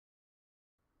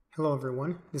Hello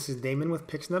everyone, this is Damon with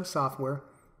PixNub Software.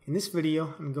 In this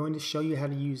video, I'm going to show you how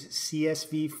to use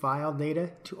CSV file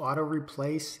data to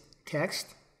auto-replace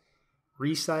text,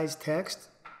 resize text,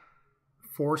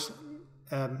 force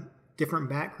different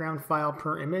background file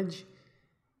per image,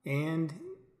 and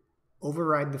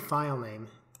override the file name.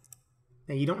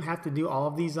 Now you don't have to do all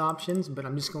of these options, but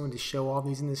I'm just going to show all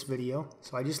these in this video.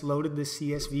 So I just loaded the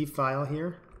CSV file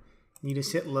here. You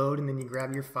just hit load and then you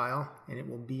grab your file and it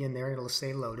will be in there. It'll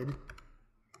say loaded.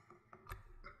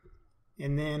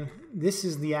 And then this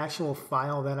is the actual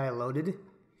file that I loaded.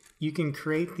 You can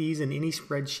create these in any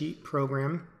spreadsheet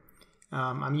program.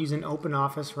 I'm using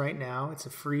OpenOffice right now. It's a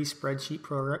free spreadsheet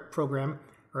program,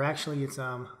 or actually it's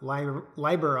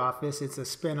LibreOffice. It's a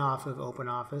spin-off of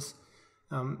OpenOffice,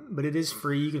 but it is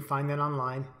free. You can find that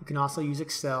online. You can also use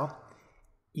Excel.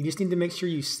 You just need to make sure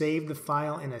you save the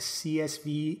file in a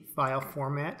CSV file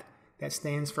format. That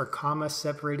stands for comma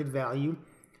separated value.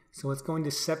 So it's going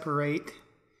to separate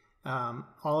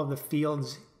all of the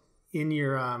fields in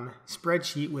your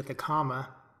spreadsheet with a comma,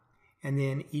 and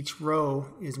then each row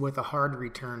is with a hard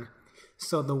return.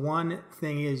 So the one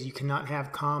thing is you cannot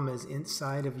have commas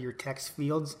inside of your text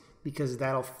fields because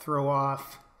that'll throw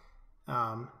off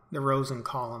the rows and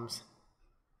columns.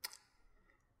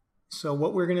 So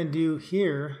what we're going to do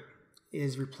here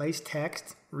is replace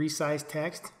text, resize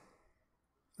text,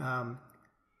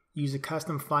 use a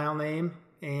custom file name,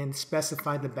 and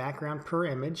specify the background per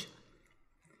image.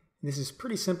 This is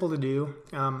pretty simple to do.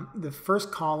 The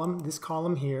first column, this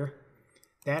column here,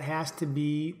 that has to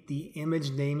be the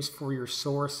image names for your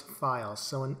source files.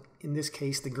 So in this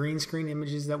case, the green screen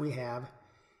images that we have,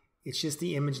 it's just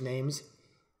the image names.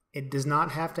 It does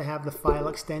not have to have the file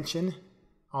extension,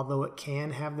 although it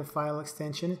can have the file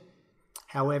extension.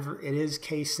 However, it is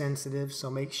case sensitive, so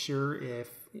make sure if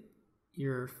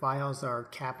your files are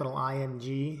capital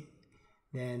IMG,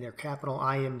 then they're capital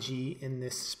IMG in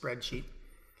this spreadsheet.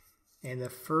 And the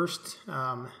first,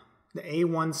 the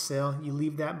A1 cell, you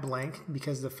leave that blank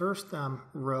because the first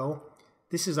row,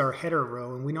 this is our header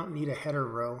row, and we don't need a header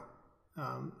row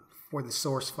for the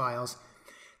source files.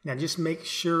 Now just make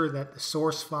sure that the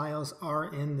source files are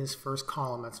in this first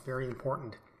column. That's very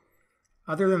important.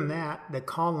 Other than that, the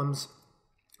columns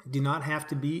do not have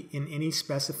to be in any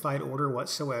specified order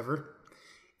whatsoever.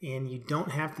 And you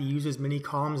don't have to use as many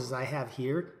columns as I have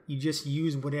here. You just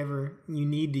use whatever you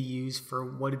need to use for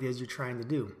what it is you're trying to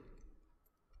do.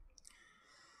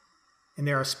 And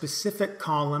there are specific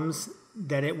columns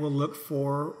that it will look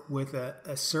for with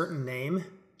a certain name.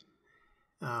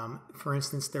 For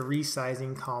instance, the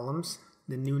resizing columns,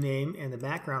 the new name, and the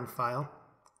background file.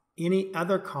 Any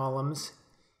other columns,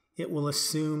 it will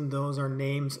assume those are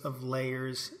names of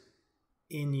layers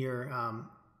in your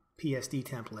PSD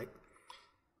template.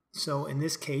 So in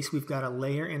this case, we've got a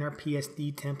layer in our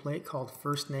PSD template called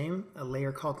first name, a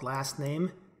layer called last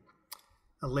name,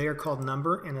 a layer called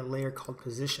number, and a layer called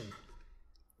position.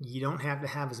 You don't have to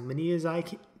have as many as I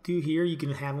do here. You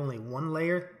can have only one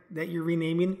layer that you're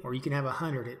renaming, or you can have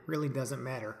 100. It really doesn't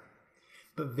matter.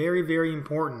 But very, very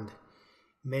important,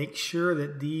 make sure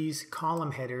that these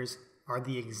column headers are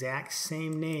the exact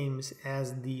same names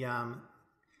as the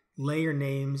layer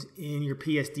names in your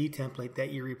PSD template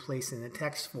that you're replacing the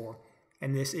text for.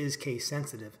 And this is case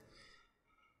sensitive.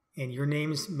 And your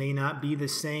names may not be the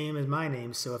same as my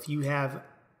name. So if you have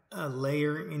a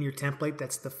layer in your template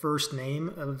that's the first name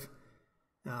of,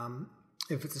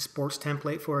 if it's a sports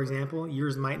template, for example,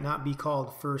 yours might not be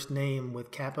called first name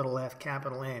with capital F,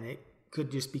 capital N. It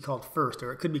could just be called first,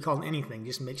 or it could be called anything.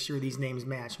 Just make sure these names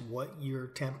match what your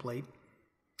template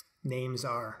names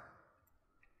are.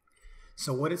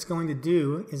 So what it's going to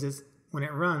do is when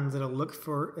it runs, it'll look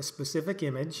for a specific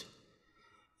image.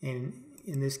 And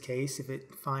in this case, if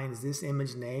it finds this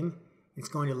image name, it's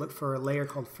going to look for a layer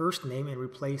called first name and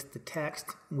replace the text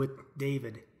with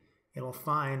David. It will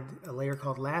find a layer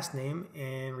called last name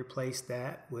and replace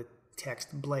that with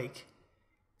text Blake.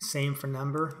 Same for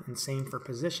number and same for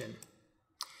position.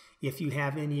 If you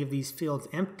have any of these fields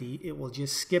empty, it will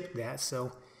just skip that,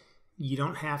 so you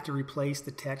don't have to replace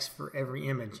the text for every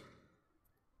image.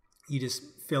 You just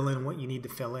fill in what you need to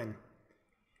fill in.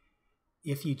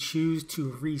 If you choose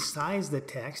to resize the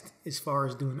text, as far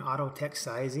as doing auto text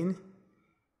sizing,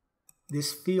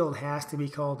 this field has to be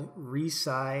called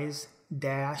resize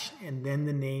dash and then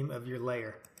the name of your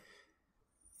layer.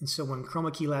 And so when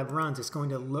Chroma Key Lab runs, it's going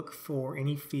to look for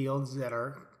any fields that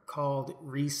are called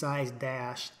resize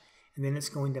dash, and then it's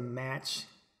going to match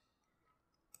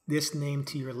this name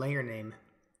to your layer name.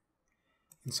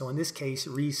 And so in this case,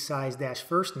 resize dash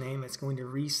first name, it's going to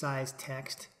resize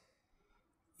text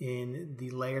in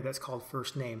the layer that's called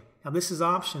first name. Now this is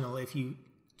optional. If you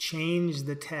change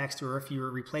the text, or if you're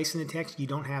replacing the text, you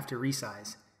don't have to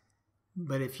resize.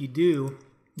 But if you do,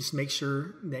 just make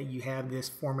sure that you have this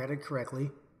formatted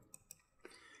correctly.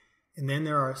 And then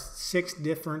there are 6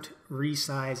 different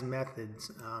resize methods.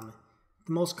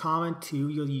 The most common two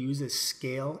you'll use is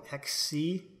Scale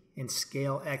XC and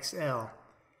Scale XL.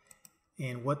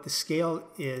 And what the scale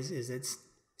is it's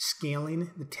scaling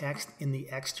the text in the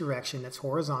X direction, that's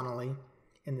horizontally,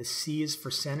 and the C is for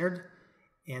centered,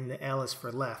 and the L is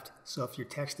for left. So if your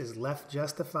text is left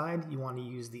justified, you want to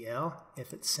use the L.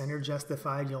 If it's center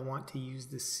justified, you'll want to use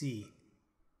the C.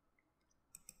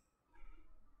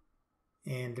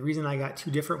 And the reason I got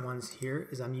 2 different ones here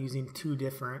is I'm using 2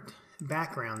 different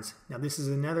backgrounds. Now this is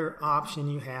another option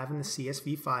you have in the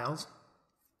CSV files,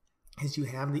 is you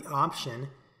have the option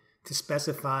to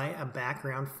specify a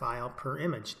background file per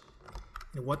image.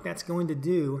 And what that's going to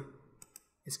do,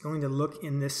 it's going to look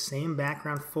in this same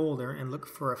background folder and look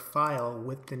for a file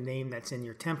with the name that's in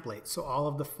your template. So all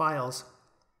of the files,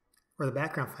 or the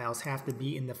background files, have to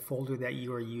be in the folder that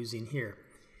you are using here.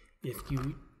 If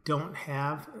you don't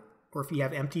have, or if you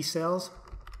have empty cells,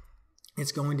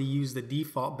 it's going to use the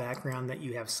default background that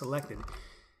you have selected.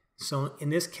 So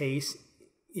in this case,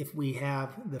 if we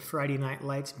have the Friday Night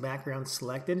Lights background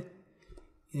selected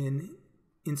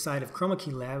inside of Chroma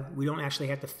Key Lab, we don't actually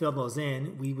have to fill those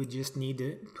in. We would just need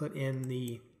to put in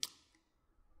the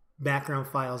background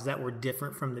files that were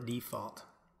different from the default.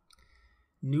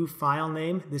 New file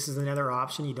name, this is another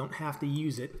option. You don't have to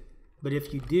use it, but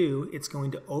if you do, it's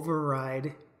going to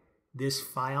override this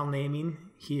file naming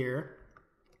here.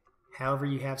 However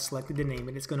you have selected to name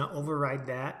it, it's going to override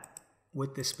that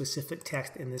with the specific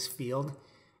text in this field.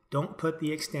 Don't put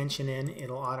the extension in,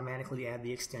 it'll automatically add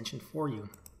the extension for you.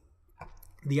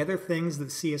 The other things that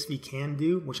CSV can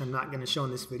do, which I'm not going to show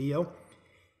in this video,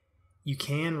 you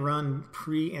can run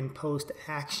pre and post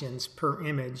actions per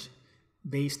image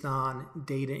based on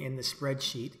data in the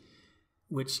spreadsheet,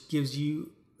 which gives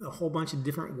you a whole bunch of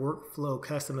different workflow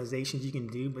customizations you can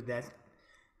do, but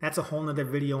that's a whole nother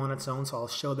video on its own, so I'll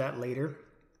show that later.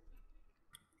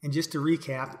 And just to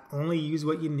recap, only use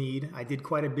what you need. I did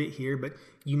quite a bit here, but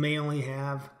you may only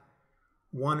have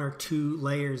 1 or 2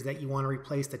 layers that you want to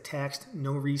replace the text,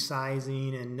 no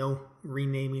resizing and no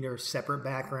renaming or separate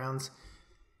backgrounds.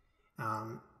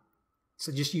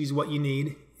 So just use what you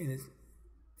need. And the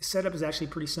setup is actually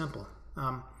pretty simple.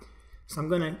 So I'm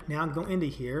going to now go into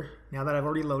here. Now that I've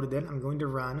already loaded it, I'm going to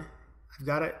run. I've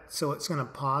got it, so it's going to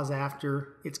pause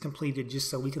after it's completed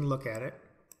just so we can look at it.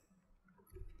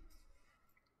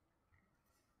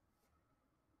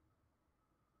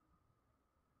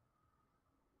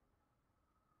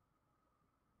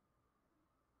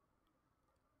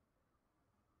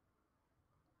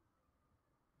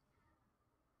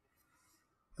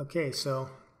 Okay, so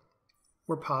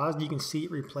we're paused. You can see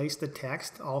it replaced the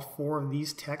text, all 4 of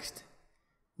these text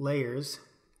layers.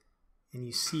 And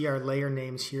you see our layer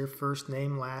names here, first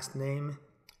name, last name,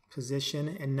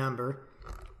 position, and number.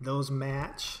 Those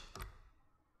match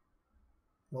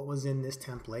what was in this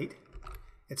template.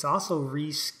 It's also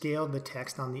rescaled the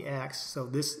text on the X. So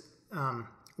this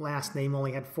last name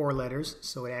only had 4 letters,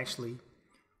 so it actually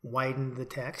widened the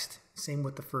text. Same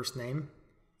with the first name.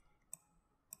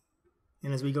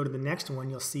 And as we go to the next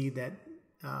one, you'll see that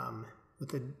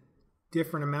with a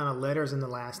different amount of letters in the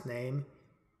last name,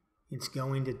 it's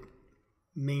going to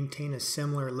maintain a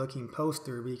similar looking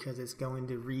poster because it's going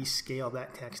to rescale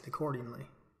that text accordingly.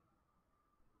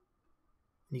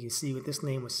 And you can see with this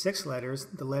name with 6 letters,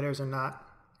 the letters are not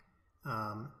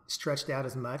stretched out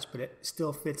as much, but it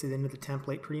still fits it into the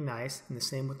template pretty nice. And the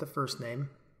same with the first name.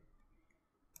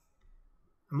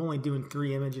 I'm only doing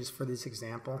 3 images for this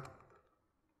example.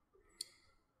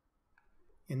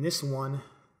 In this one,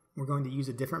 we're going to use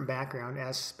a different background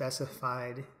as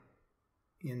specified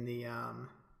in the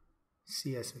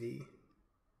CSV.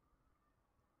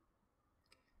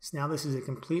 So now this is a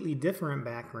completely different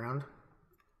background,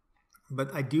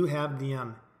 but I do have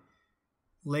the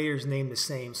layers named the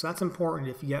same. So that's important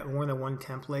if you got more than one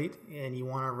template and you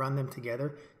want to run them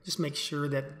together. Just make sure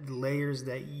that the layers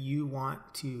that you want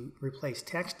to replace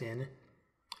text in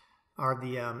are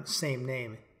the same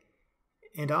name.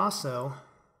 And also,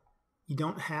 you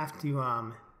don't have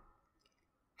to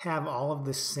have all of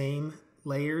the same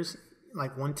layers.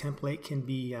 Like one template can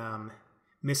be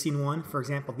missing one. For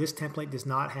example, this template does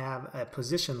not have a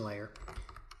position layer.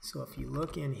 So if you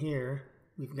look in here,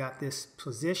 we've got this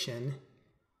position.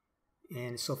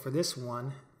 And so for this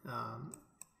one,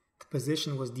 the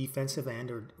position was defensive end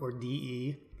or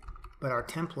DE, but our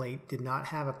template did not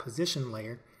have a position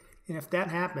layer. And if that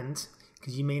happens,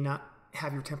 because you may not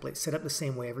have your template set up the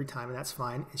same way every time, and that's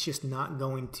fine. It's just not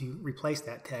going to replace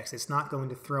that text. It's not going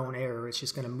to throw an error. It's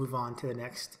just going to move on to the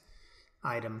next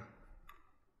item.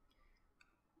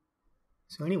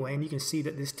 So anyway, and you can see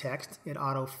that this text, it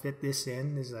auto fit this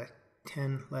in. This is a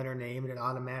 10-letter name, and it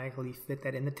automatically fit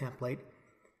that in the template.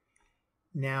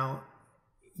 Now,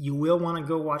 you will want to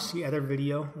go watch the other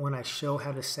video when I show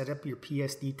how to set up your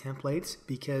PSD templates,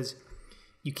 because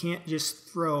you can't just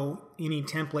throw any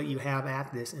template you have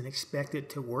at this and expect it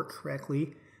to work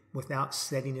correctly without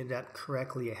setting it up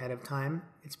correctly ahead of time.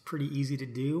 It's pretty easy to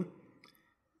do,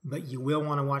 but you will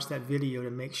want to watch that video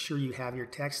to make sure you have your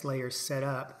text layers set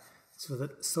up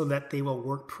so that they will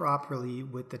work properly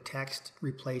with the text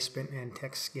replacement and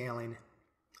text scaling.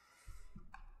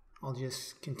 I'll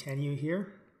just continue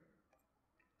here.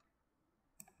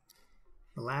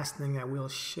 The last thing I will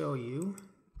show you,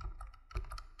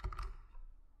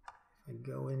 I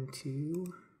go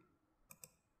into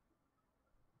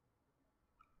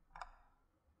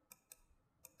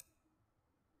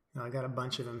I got a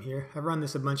bunch of them here. I've run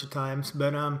this a bunch of times,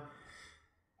 but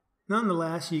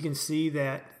nonetheless, you can see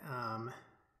that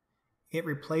it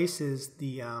replaces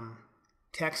the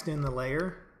text in the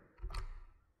layer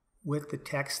with the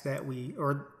text that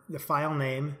or the file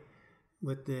name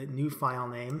with the new file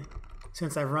name.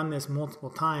 Since I've run this multiple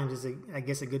times, I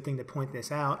guess a good thing to point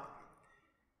this out.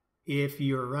 If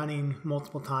you're running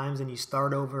multiple times and you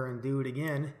start over and do it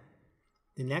again,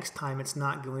 the next time it's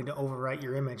not going to overwrite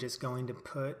your image. It's going to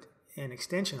put an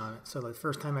extension on it. So the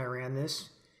first time I ran this,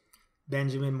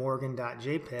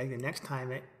 benjaminmorgan.jpg, the next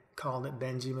time it called it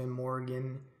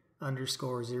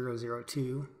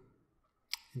benjaminmorgan_002,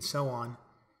 and so on.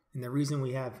 And the reason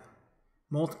we have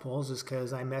multiples is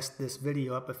because I messed this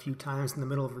video up a few times in the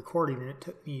middle of recording, and it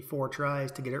took me 4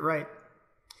 tries to get it right.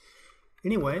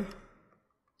 Anyway,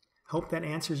 hope that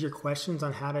answers your questions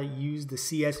on how to use the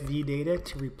CSV data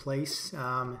to replace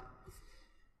the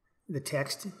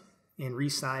text and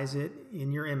resize it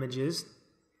in your images.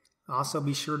 Also,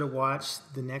 be sure to watch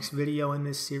the next video in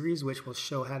this series, which will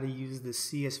show how to use the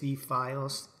CSV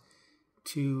files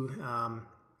to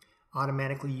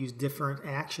automatically use different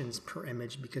actions per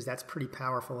image, because that's pretty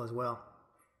powerful as well.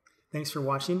 Thanks for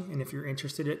watching, and if you're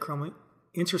interested in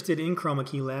Chroma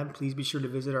Key Lab, please be sure to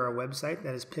visit our website,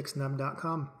 that is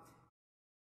pixnub.com.